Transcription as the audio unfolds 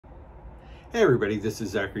Hey everybody, this is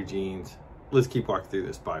Zachary Jeans. Let's keep walking through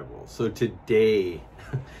this Bible. So today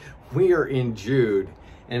we are in Jude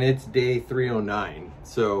and it's day 309.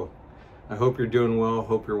 So I hope you're doing well,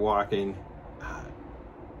 hope you're walking.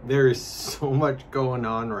 There is so much going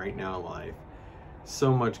on right now in life.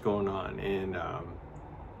 So much going on, and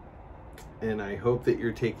I hope that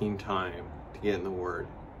you're taking time to get in the Word.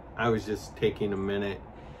 I was just taking a minute.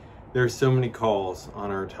 There's so many calls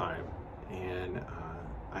on our time, and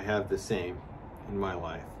I have the same in my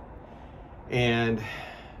life, and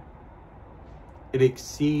it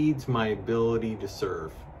exceeds my ability to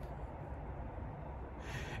serve,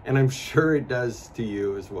 and I'm sure it does to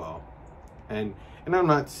you as well. And I'm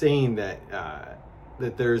not saying that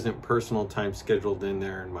that there isn't personal time scheduled in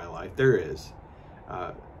there in my life. There is,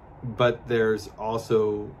 but there's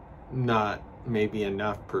also not maybe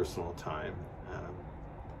enough personal time.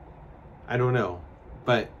 I don't know,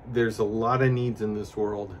 but there's a lot of needs in this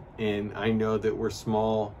world, and I know that we're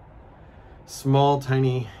small,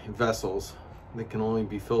 tiny vessels that can only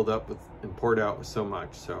be filled up with and poured out with so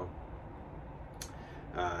much. So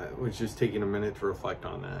was just taking a minute to reflect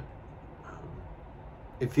on that.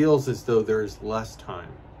 It feels as though there's less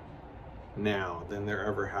time now than there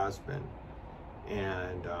ever has been.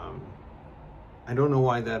 And I don't know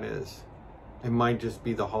why that is. It might just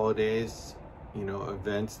be the holidays, you know,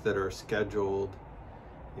 events that are scheduled.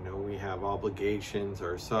 You know, we have obligations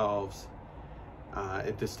ourselves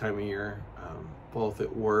at this time of year, both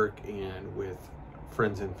at work and with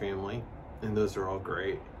friends and family. And those are all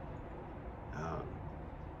great.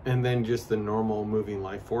 And then just the normal moving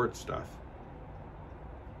life forward stuff.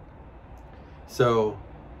 So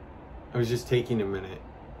I was just taking a minute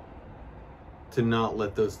to not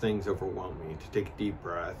let those things overwhelm me, to take a deep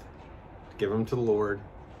breath, to give them to the Lord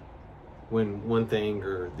when one thing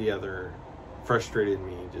or the other frustrated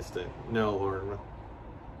me, just to, no, Lord,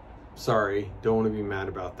 sorry, don't want to be mad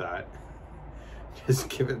about that. Just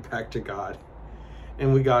give it back to God.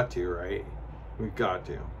 And we got to, right? We've got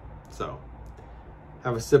to. So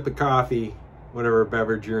have a sip of coffee, whatever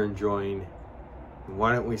beverage you're enjoying. And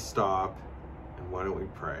why don't we stop? And why don't we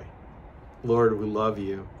pray? Lord, we love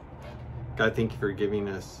you. God, thank you for giving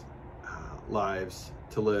us lives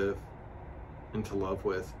to live and to love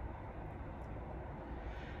with.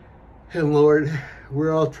 And Lord,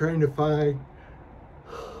 we're all trying to find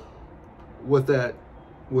what that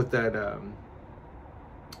I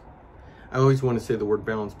always want to say the word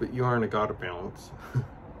balance, but you aren't a God of balance.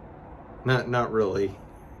 not really.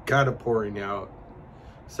 God of pouring out,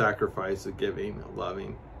 sacrifice, of giving, of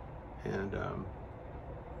loving. And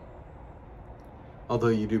although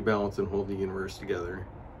you do balance and hold the universe together,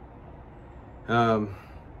 God,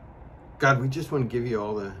 we just want to give you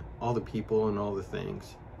all the people and all the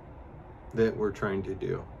things that we're trying to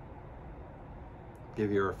do.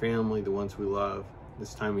 Give you our family, the ones we love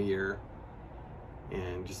this time of year,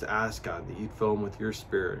 and just ask God that you'd fill them with your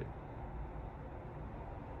Spirit.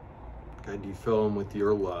 God, you fill them with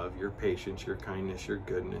your love, your patience, your kindness, your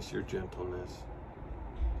goodness, your gentleness,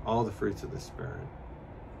 all the fruits of the Spirit.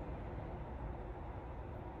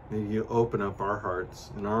 May you open up our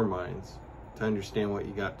hearts and our minds to understand what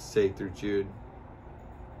you got to say through Jude.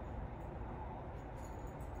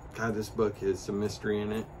 God, this book has some mystery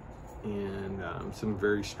in it, and some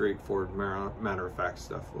very straightforward, matter-of-fact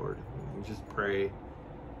stuff, Lord. And just pray,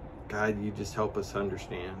 God, you just help us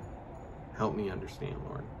understand. Help me understand,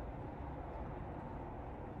 Lord.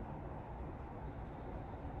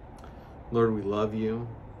 Lord, we love you.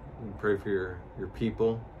 We pray for your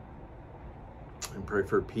people, and pray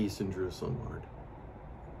for peace in Jerusalem, Lord.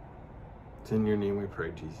 It's in your name we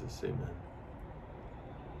pray, Jesus. Amen.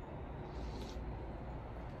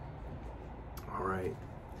 All right.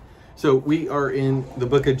 So we are in the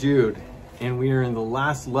book of Jude, and we are in the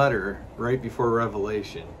last letter right before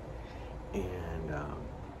Revelation. And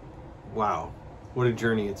wow, what a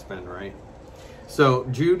journey it's been, right? So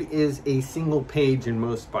Jude is a single page in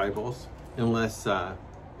most Bibles, unless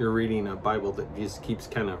you're reading a Bible that just keeps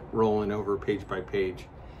kind of rolling over page by page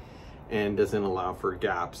and doesn't allow for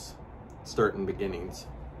gaps, start and beginnings.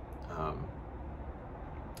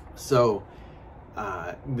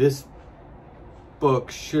 This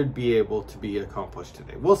book should be able to be accomplished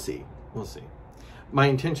today. We'll see. My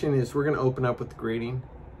intention is we're going to open up with the greeting,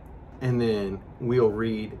 and then we'll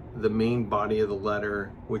read the main body of the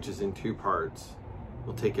letter, which is in two parts.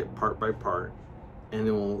 We'll take it part by part, and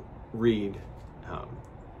then we'll read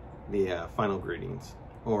the final greetings,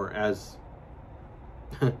 or as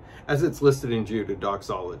it's listed in Jude, a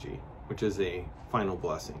doxology, which is a final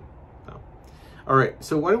blessing. So, all right,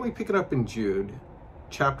 so why don't we pick it up in Jude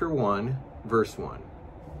chapter 1, verse 1.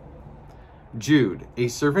 Jude, a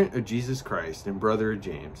servant of Jesus Christ and brother of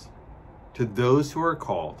James, to those who are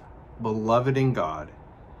called, beloved in God,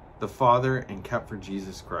 the Father, and kept for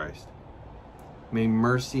Jesus Christ, may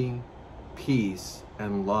mercy, peace,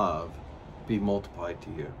 and love be multiplied to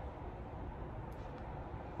you.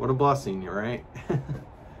 What a blessing, right?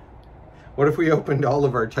 What if we opened all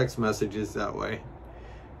of our text messages that way?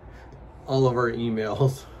 All of our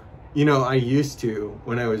emails. You know, I used to,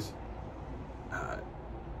 when I was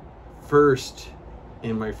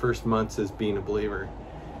in my first months as being a believer,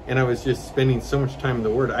 and I was just spending so much time in the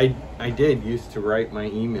Word, I did used to write my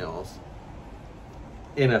emails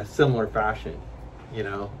in a similar fashion. You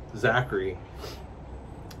know, Zachary,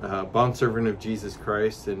 bondservant of Jesus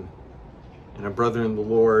Christ and a brother in the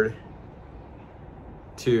Lord,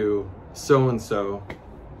 to so-and-so,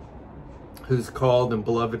 who's called and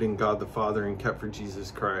beloved in God the Father and kept for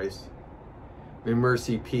Jesus Christ. May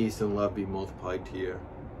mercy, peace, and love be multiplied to you.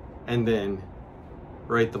 And then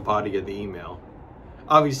write the body of the email.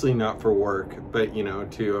 Obviously not for work, but, you know,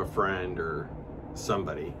 to a friend or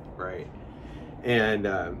somebody, right? And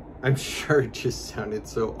I'm sure it just sounded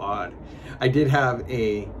so odd. I did have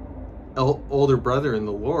a older brother in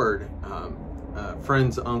the Lord, a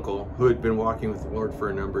friend's uncle, who had been walking with the Lord for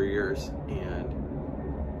a number of years, and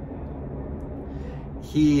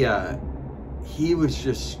he was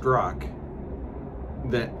just struck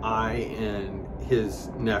that I and his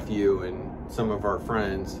nephew and some of our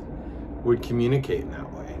friends would communicate in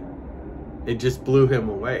that way. It just blew him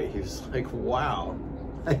away. He was like, wow,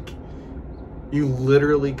 like, you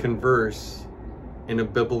literally converse in a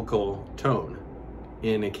biblical tone,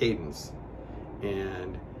 in a cadence.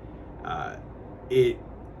 And it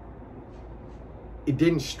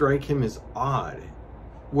didn't strike him as odd,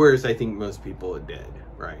 whereas I think most people it did,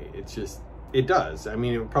 right? It's just, it does. I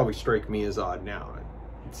mean, it would probably strike me as odd now.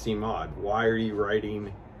 It'd seem odd. Why are you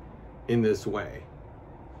writing in this way,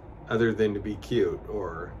 other than to be cute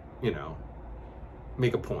or, you know,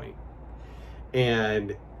 make a point?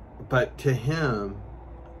 But to him,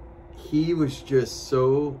 he was just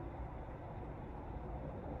so,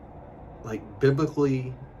 like,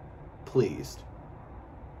 biblically pleased.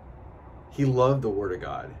 He loved the Word of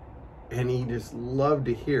God, and he just loved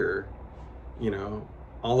to hear, you know,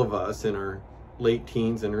 all of us in our late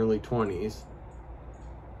teens and early 20s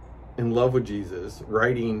in love with Jesus,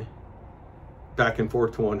 writing back and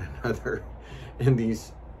forth to one another in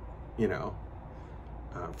these, you know,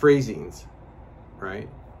 phrasings, right?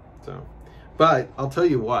 So, but I'll tell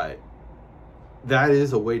you what, that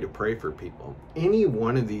is a way to pray for people. Any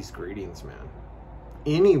one of these greetings, man,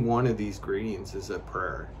 any one of these greetings is a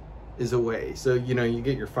prayer, is a way. So, you know, you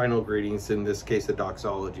get your final greetings, in this case, a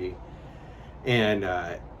doxology, and,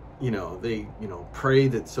 you know, they, you know, pray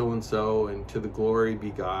that so-and-so, and to the glory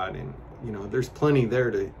be God. And, you know, there's plenty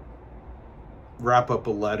there to wrap up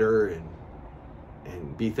a letter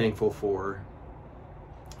and be thankful for,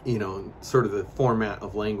 you know, sort of the format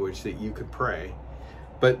of language that you could pray.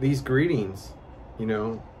 But these greetings, you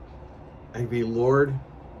know, I'd be, Lord,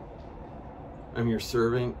 I'm your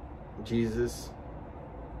servant, Jesus,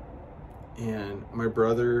 and my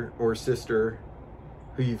brother or sister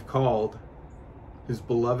who you've called, who's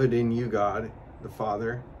beloved in you, God, the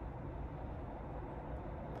Father,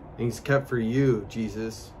 and he's kept for you,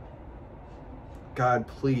 Jesus. God,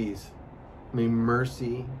 please, may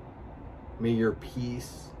mercy, may your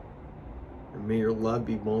peace, and may your love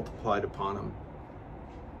be multiplied upon him.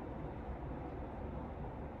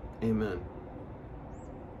 Amen.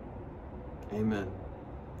 Amen.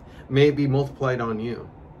 May it be multiplied on you.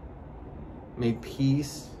 May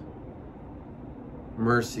peace,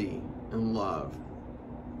 mercy, and love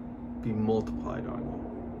be multiplied on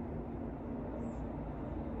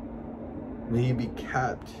you. May you be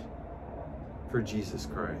kept for Jesus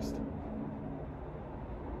Christ.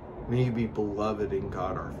 May you be beloved in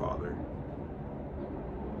God our Father.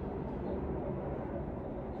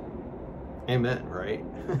 Amen, right?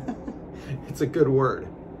 It's a good word.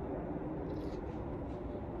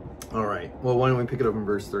 All right, well, why don't we pick it up in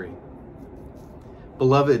verse 3?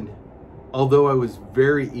 Beloved, although I was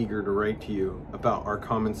very eager to write to you about our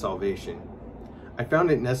common salvation, I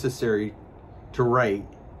found it necessary to write,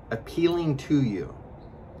 appealing to you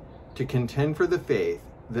to contend for the faith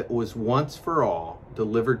that was once for all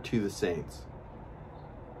delivered to the saints.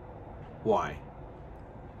 Why?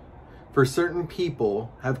 For certain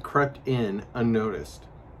people have crept in unnoticed,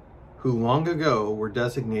 who long ago were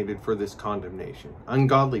designated for this condemnation,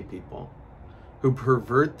 ungodly people, who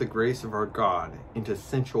pervert the grace of our God into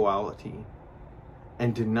sensuality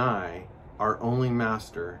and deny our only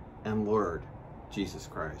Master and Lord, Jesus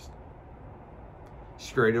Christ.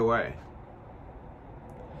 Straight away.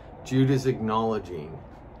 Jude is acknowledging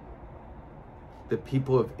that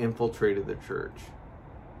people have infiltrated the church,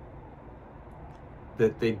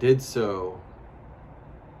 that they did so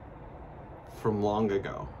from long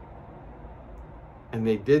ago, and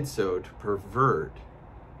they did so to pervert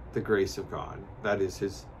the grace of God. That is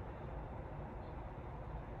his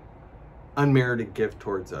unmerited gift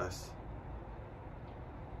towards us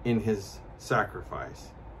in his sacrifice.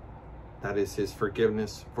 That is his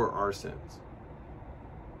forgiveness for our sins.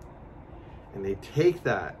 And they take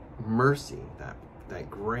that mercy, that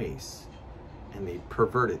grace, and they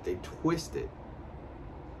pervert it, they twist it,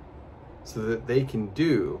 so that they can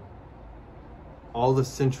do all the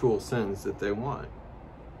sensual sins that they want.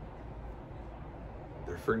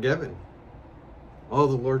 They're forgiven. Oh,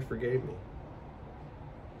 the Lord forgave me.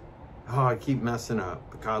 Oh, I keep messing up,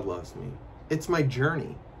 but God loves me. It's my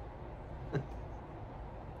journey.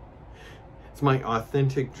 It's my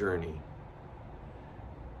authentic journey.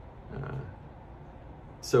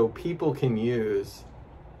 So people can use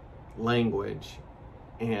language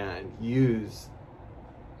and use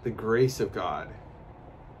the grace of God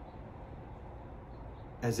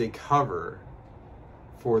as a cover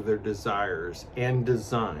for their desires and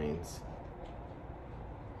designs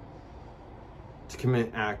to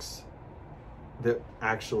commit acts that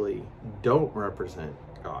actually don't represent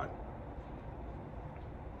God.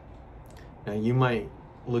 Now, you might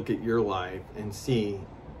look at your life and see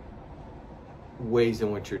ways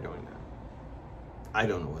in which you're doing that. I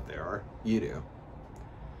don't know what they are. You do.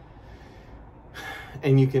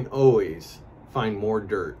 And you can always find more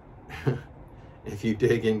dirt if you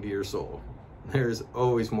dig into your soul. There's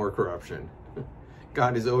always more corruption.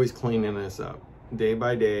 God is always cleaning us up, day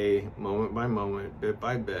by day, moment by moment, bit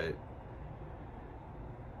by bit.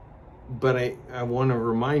 But I want to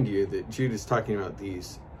remind you that Jude is talking about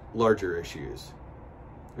these larger issues.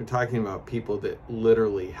 We're talking about people that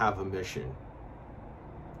literally have a mission,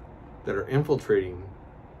 that are infiltrating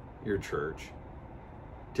your church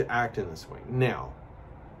to act in this way. Now,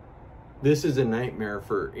 this is a nightmare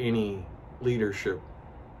for any leadership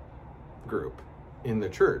group in the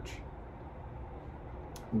church,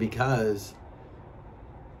 because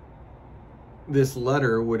this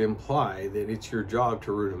letter would imply that it's your job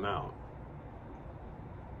to root them out.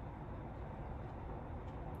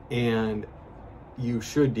 And you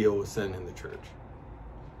should deal with sin in the church.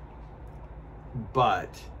 But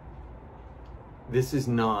this is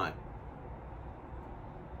not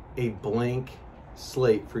a blank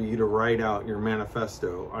slate for you to write out your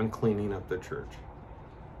manifesto on cleaning up the church,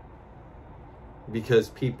 because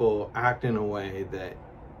people act in a way that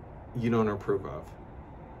you don't approve of.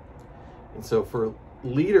 And so for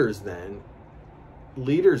leaders then,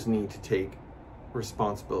 leaders need to take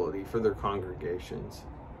responsibility for their congregations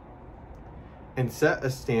and set a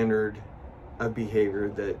standard of behavior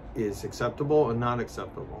that is acceptable and not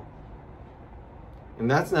acceptable. And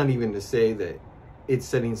that's not even to say that it's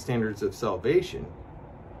setting standards of salvation,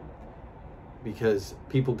 because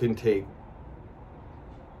people can take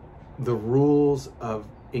the rules of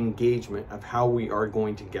engagement of how we are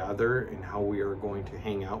going to gather and how we are going to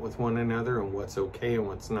hang out with one another and what's okay and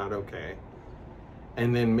what's not okay,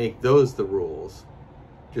 and then make those the rules,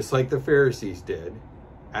 just like the Pharisees did,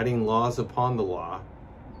 adding laws upon the law,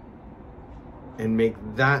 and make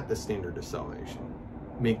that the standard of salvation.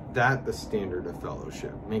 Make that the standard of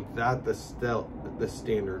fellowship. Make that the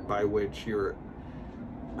standard by which you're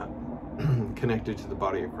connected to the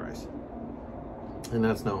body of Christ. And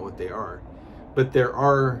that's not what they are. But there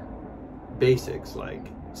are basics. Like,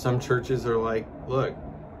 some churches are like, look,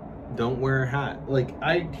 don't wear a hat. Like,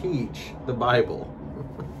 I teach the Bible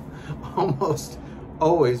almost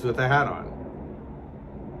always with a hat on.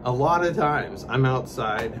 A lot of times I'm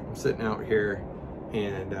outside, I'm sitting out here,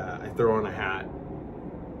 and I throw on a hat.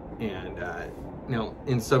 And now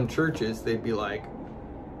in some churches, they'd be like,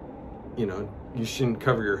 you know, you shouldn't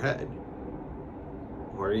cover your head.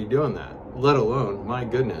 Why are you doing that? Let alone, my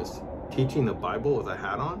goodness, teaching the Bible with a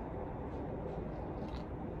hat on?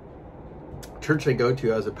 Church I go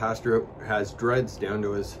to as a pastor has dreads down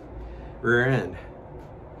to his rear end.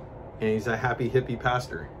 And he's a happy hippie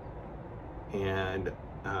pastor. And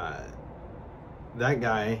that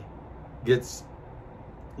guy gets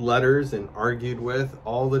letters and argued with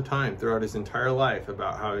all the time throughout his entire life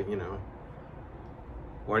about how, you know,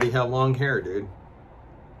 why do you have long hair, dude?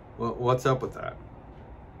 Well, what's up with that?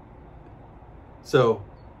 So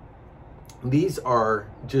these are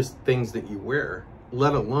just things that you wear,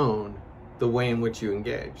 let alone the way in which you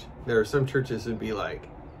engage. There are some churches that would be like,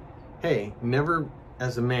 hey, never,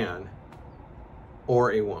 as a man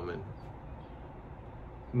or a woman,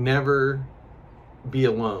 never be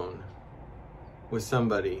alone with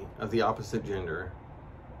somebody of the opposite gender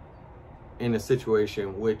in a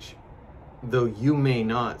situation which, though you may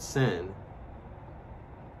not sin,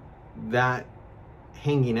 that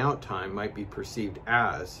hanging out time might be perceived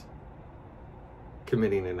as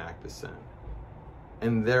committing an act of sin.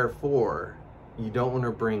 And therefore, you don't want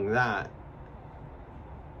to bring that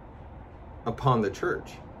upon the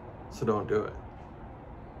church. So don't do it.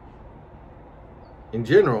 In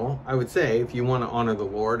general, I would say if you want to honor the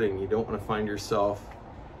Lord and you don't want to find yourself,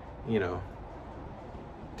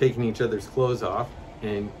 taking each other's clothes off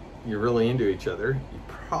and you're really into each other, you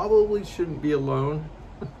probably shouldn't be alone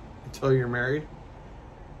until you're married.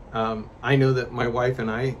 I know that my wife and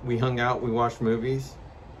I, we hung out, we watched movies.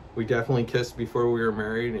 We definitely kissed before we were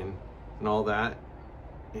married and all that.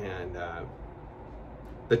 And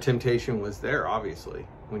the temptation was there, obviously,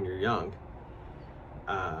 when you're young.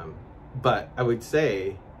 But I would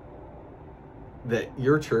say that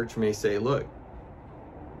your church may say, look,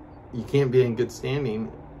 you can't be in good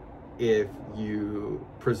standing if you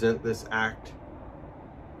present this act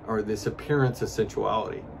or this appearance of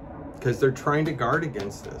sensuality, because they're trying to guard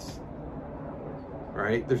against this,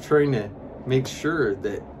 right? They're trying to make sure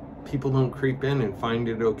that people don't creep in and find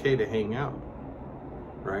it okay to hang out,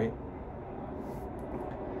 right?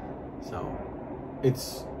 So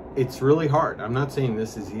it's really hard. I'm not saying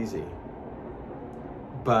this is easy,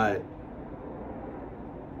 but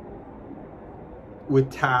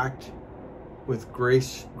with tact, with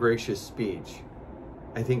gracious speech,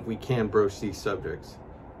 I think we can broach these subjects,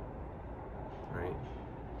 right?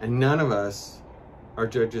 And none of us are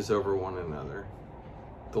judges over one another.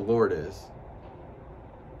 The Lord is.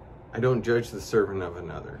 I don't judge the servant of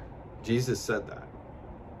another. Jesus said that.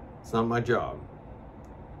 It's not my job.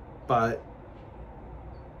 But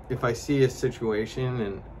if I see a situation,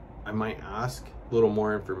 and I might ask a little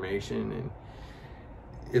more information, and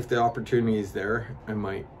if the opportunity is there, I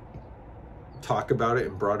might talk about it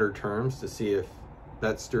in broader terms to see if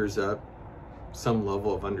that stirs up some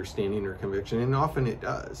level of understanding or conviction. And often it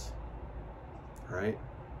does, right?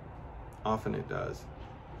 Often it does.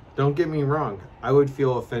 Don't get me wrong. I would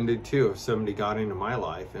feel offended too if somebody got into my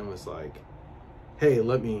life and was like, hey,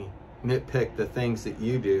 let me nitpick the things that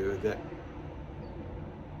you do that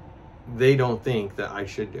they don't think that I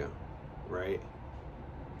should do, right?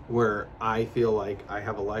 Where I feel like I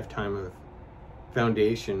have a lifetime of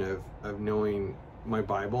foundation of knowing my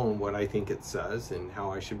Bible and what I think it says and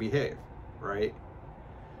how I should behave, right?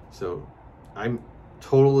 So I'm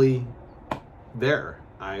totally there.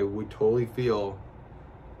 I would totally feel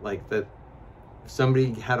like that if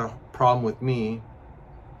somebody had a problem with me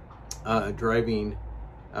driving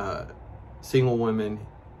single women,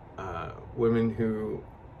 women who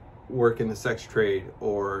work in the sex trade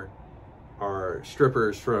or are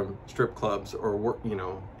strippers from strip clubs or work,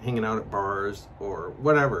 hanging out at bars or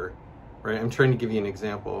whatever, right? I'm trying to give you an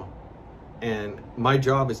example. And my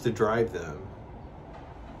job is to drive them.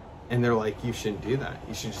 And they're like, you shouldn't do that.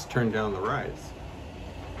 You should just turn down the rides.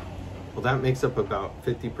 Well, that makes up about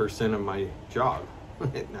 50% of my job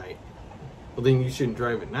at night. Well, then you shouldn't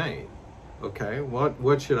drive at night. Okay,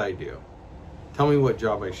 what should I do? Tell me what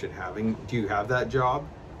job I should have. And do you have that job?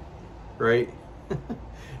 Right?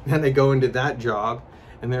 Then they go into that job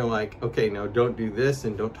and they're like, okay, no, don't do this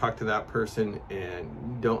and don't talk to that person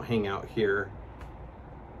and don't hang out here.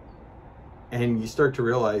 And you start to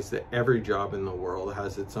realize that every job in the world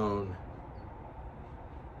has its own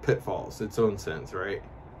pitfalls, its own sins, right?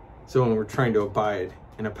 So when we're trying to abide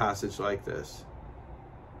in a passage like this.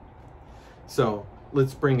 So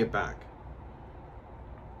let's bring it back.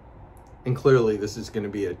 And clearly this is going to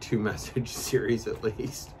be a 2-message series at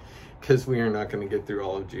least, because we are not going to get through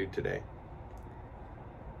all of Jude today.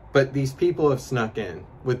 But these people have snuck in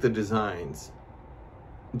with the designs.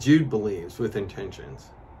 Jude believes with intentions.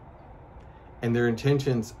 And their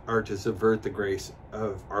intentions are to subvert the grace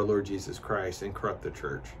of our Lord Jesus Christ and corrupt the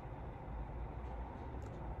church.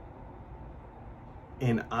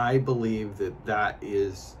 And I believe that that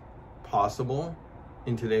is possible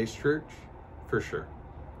in today's church, for sure.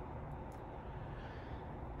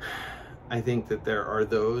 I think that there are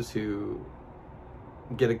those who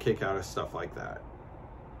get a kick out of stuff like that.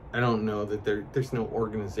 I don't know that there's no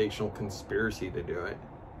organizational conspiracy to do it,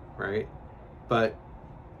 right? But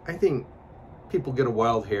I think people get a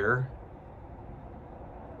wild hair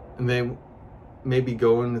and they maybe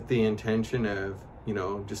go in with the intention of,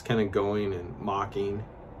 just kind of going and mocking,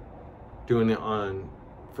 doing it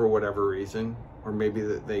for whatever reason, or maybe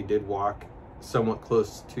that they did walk somewhat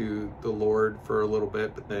close to the Lord for a little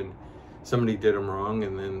bit, but then somebody did them wrong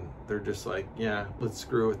and then they're just like, yeah, let's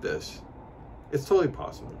screw with this. It's totally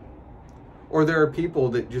possible. Or there are people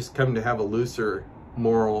that just come to have a looser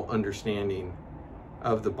moral understanding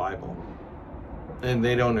of the Bible, and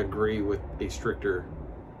they don't agree with a stricter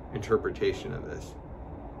interpretation of this.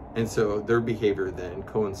 And so their behavior then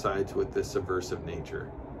coincides with this subversive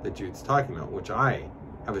nature that Jude's talking about, which I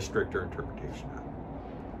have a stricter interpretation of.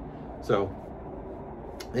 So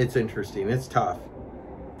it's interesting. It's tough.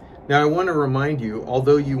 Now I want to remind you,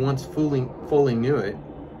 although you once fully knew it,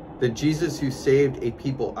 that Jesus, who saved a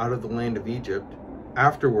people out of the land of Egypt,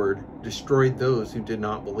 afterward destroyed those who did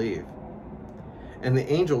not believe. And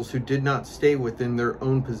the angels who did not stay within their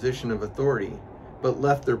own position of authority, but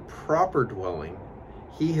left their proper dwelling,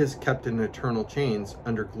 he has kept in eternal chains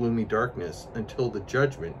under gloomy darkness until the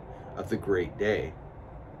judgment of the great day.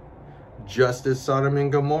 Just as Sodom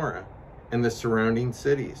and Gomorrah and the surrounding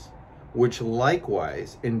cities, which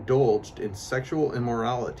likewise indulged in sexual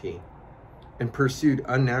immorality and pursued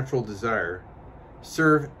unnatural desire,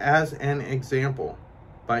 serve as an example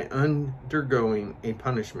by undergoing a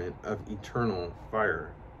punishment of eternal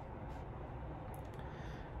fire.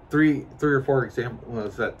 Three or four examples. Well,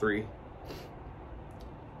 is that three?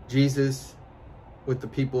 Jesus with the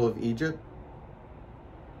people of Egypt.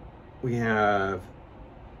 We have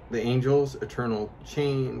the angels, eternal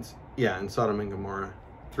chains. Yeah, and Sodom and Gomorrah.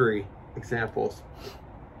 3 examples.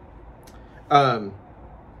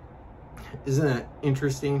 Isn't that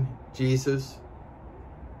interesting? Jesus,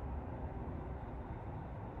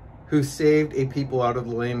 who saved a people out of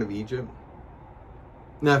the land of Egypt.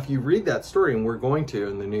 Now, if you read that story, and we're going to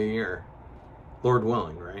in the new year, Lord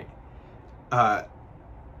willing, right?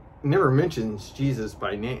 Never mentions Jesus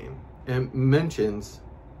by name. It mentions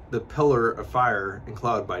the pillar of fire and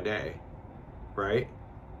cloud by day, right?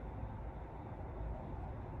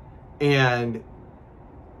 And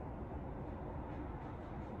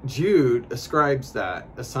Jude assigns that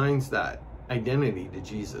identity to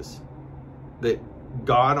Jesus, that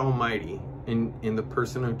God Almighty, in the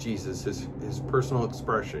person of Jesus, his personal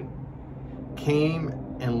expression, came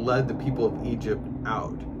and led the people of Egypt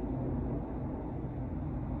out.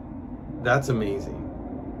 That's amazing.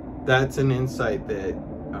 That's an insight that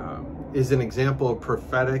is an example of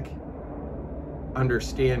prophetic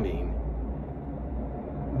understanding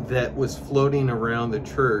that was floating around the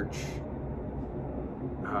church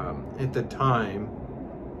at the time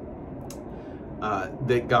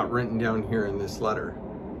that got written down here in this letter.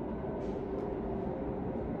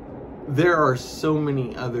 There are so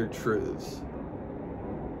many other truths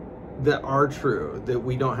that are true that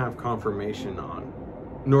we don't have confirmation on,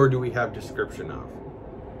 nor do we have description of,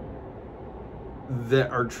 that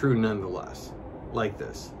are true nonetheless, like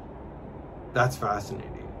this. That's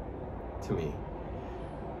fascinating to me.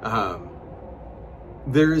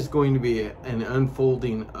 There is going to be an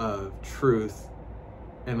unfolding of truth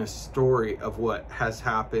and a story of what has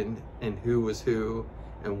happened and who was who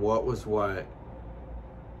and what was what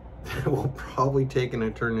that will probably take an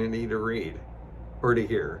eternity to read or to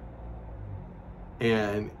hear.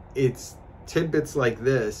 And it's tidbits like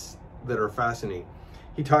this that are fascinating.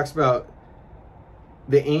 He talks about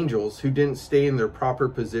the angels who didn't stay in their proper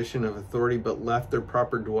position of authority but left their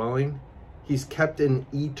proper dwelling. He's kept in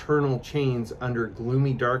eternal chains under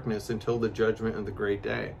gloomy darkness until the judgment of the great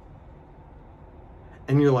day.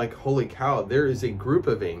 And you're like, holy cow, there is a group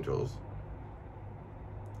of angels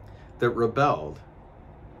that rebelled.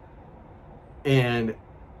 And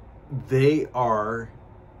they are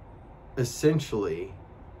essentially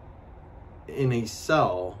in a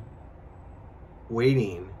cell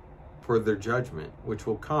waiting for their judgment, which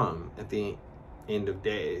will come at the end of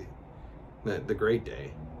day, the great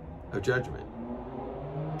day of judgment.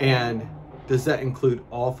 And does that include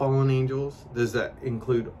all fallen angels? Does that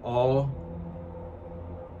include all?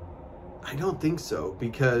 I don't think so,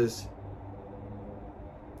 because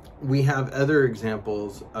we have other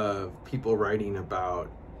examples of people writing about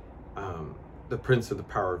the prince of the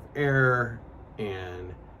power of air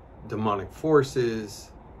and demonic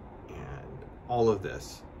forces and all of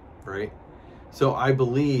this, right? So I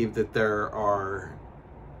believe that there are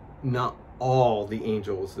not all the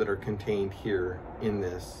angels that are contained here in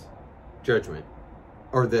this judgment,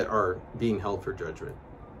 or that are being held for judgment.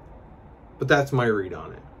 But that's my read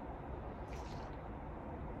on it.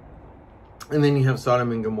 And then you have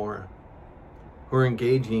Sodom and Gomorrah, who are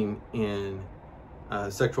engaging in a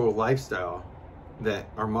sexual lifestyle that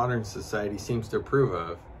our modern society seems to approve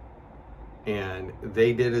of. And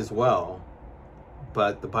they did as well,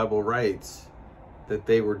 but the Bible writes that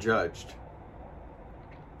they were judged.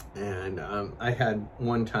 And I had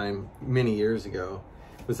one time, many years ago,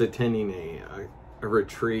 was attending a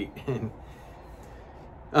retreat, and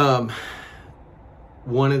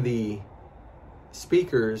one of the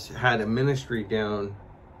speakers had a ministry down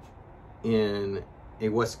in a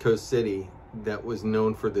West Coast city that was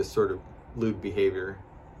known for this sort of lewd behavior.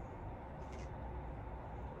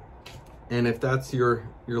 And if that's your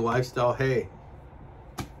lifestyle, hey,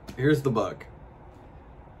 here's the book.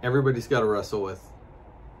 Everybody's got to wrestle with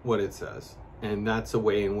what it says. And that's a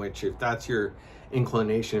way in which, if that's your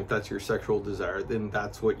inclination, if that's your sexual desire, then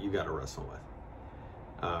that's what you got to wrestle with.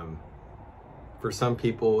 For some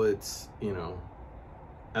people, it's, you know,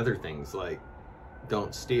 other things like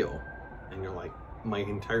don't steal. And you're like, my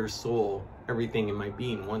entire soul, everything in my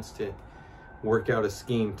being wants to work out a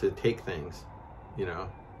scheme to take things, you know,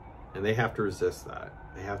 and they have to resist that.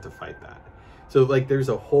 They have to fight that. So like there's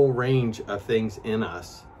a whole range of things in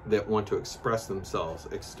us that want to express themselves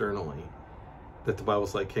externally that the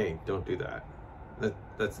Bible's like, hey, don't do that.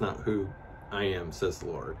 That's not who I am, says the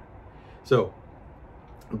Lord. So,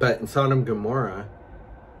 but in Sodom and Gomorrah,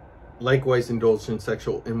 likewise indulged in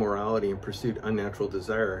sexual immorality and pursued unnatural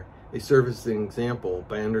desire. They serve as an example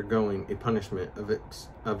by undergoing a punishment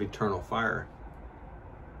of eternal fire.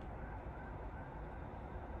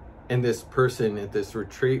 And this person at this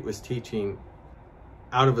retreat was teaching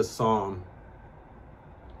out of a psalm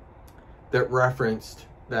that referenced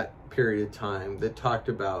that period of time, that talked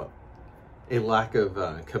about a lack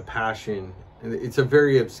of compassion. And it's a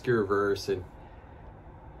very obscure verse, and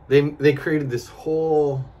they created this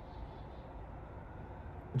whole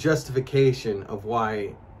justification of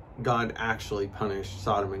why God actually punished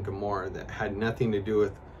Sodom and Gomorrah that had nothing to do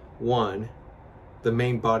with, one, the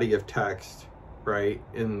main body of text, right,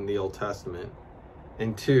 in the Old Testament,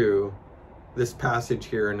 and two, this passage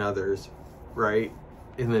here and others, right,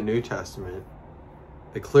 in the New Testament,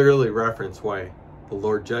 that clearly reference why the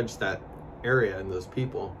Lord judged that area and those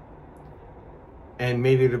people, and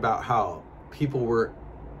made it about how people were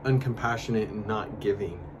uncompassionate and not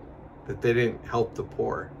giving, that they didn't help the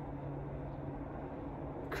poor.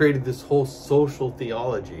 Created this whole social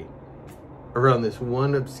theology around this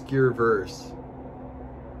one obscure verse.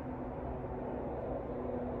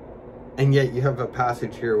 And yet you have a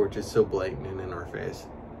passage here which is so blatant and in our face.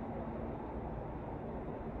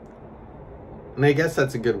 And I guess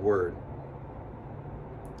that's a good word.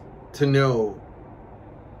 To know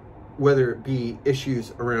whether it be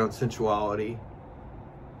issues around sensuality,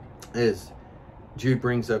 as Jude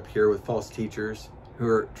brings up here with false teachers who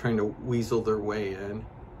are trying to weasel their way in.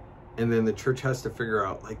 And then the church has to figure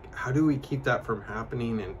out, like, how do we keep that from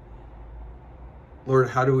happening? And Lord,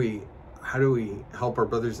 how do we help our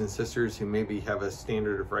brothers and sisters who maybe have a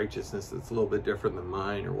standard of righteousness that's a little bit different than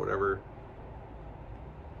mine or whatever?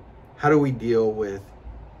 How do we deal with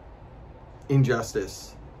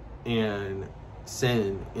injustice and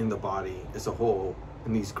sin in the body as a whole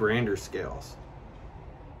in these grander scales?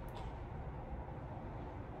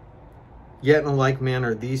 Yet in a like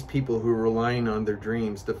manner, these people who are relying on their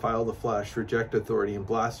dreams defile the flesh, reject authority, and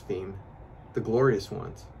blaspheme the glorious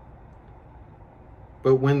ones.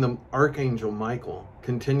 But when the archangel Michael,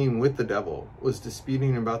 contending with the devil, was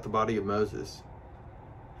disputing about the body of Moses,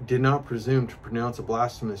 he did not presume to pronounce a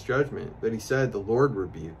blasphemous judgment, but he said, "The Lord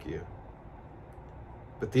rebuke you."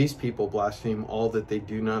 But these people blaspheme all that they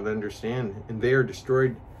do not understand, and they are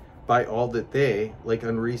destroyed by all that they, like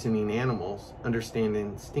unreasoning animals, understand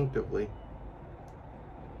instinctively.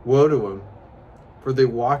 Woe to them, for they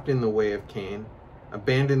walked in the way of Cain,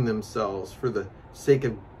 abandoned themselves for the sake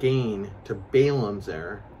of gain to Balaam's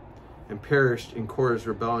error, and perished in Korah's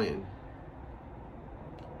rebellion.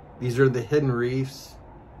 These are the hidden reefs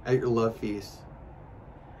at your love feast.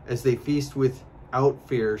 As they feast without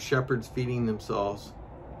fear, shepherds feeding themselves,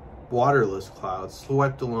 waterless clouds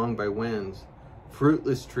swept along by winds,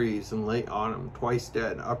 fruitless trees in late autumn, twice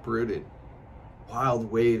dead, uprooted,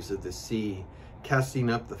 wild waves of the sea, casting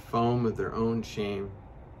up the foam of their own shame,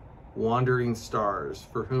 wandering stars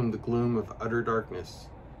for whom the gloom of utter darkness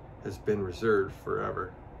has been reserved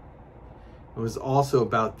forever. It was also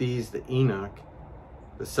about these that Enoch,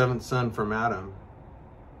 the seventh son from Adam,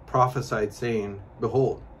 prophesied, saying,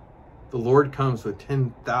 "Behold, the Lord comes with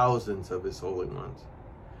 10,000s of his holy ones,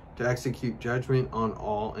 to execute judgment on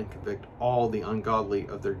all and convict all the ungodly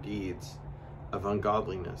of their deeds of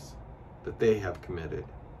ungodliness that they have committed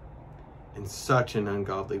in such an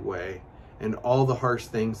ungodly way, and all the harsh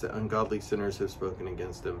things that ungodly sinners have spoken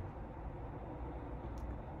against him.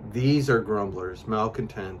 These are grumblers,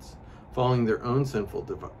 malcontents, following their own sinful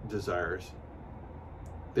desires.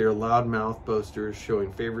 They are loud-mouthed boasters,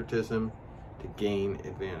 showing favoritism to gain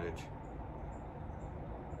advantage."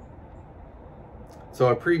 So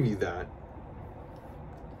I preview that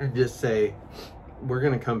and just say, we're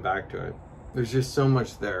going to come back to it. There's just so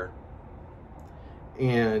much there.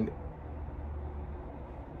 And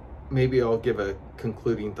maybe I'll give a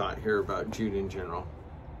concluding thought here about Jude in general.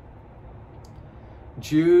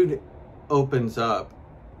 Jude opens up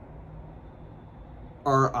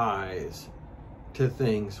our eyes to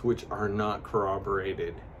things which are not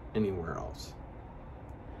corroborated anywhere else.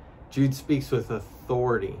 Jude speaks with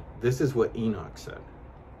authority. This is what Enoch said.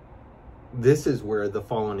 This is where the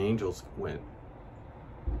fallen angels went.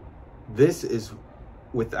 This is,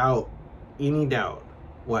 without any doubt,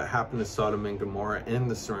 what happened to Sodom and Gomorrah and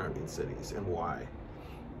the surrounding cities, and why.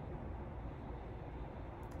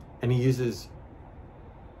 And he uses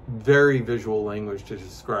very visual language to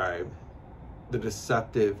describe the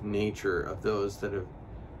deceptive nature of those that are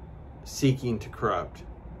seeking to corrupt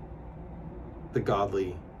the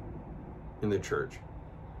godly in the church.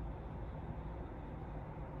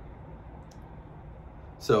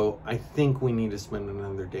 So I think we need to spend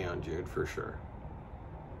another day on Jude for sure.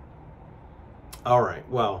 All right,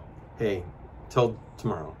 well, hey, till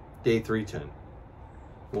tomorrow, day 310.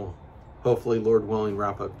 We'll hopefully, Lord willing,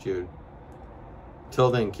 wrap up Jude. Till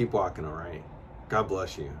then, keep walking, all right? God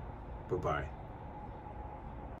bless you. Bye-bye.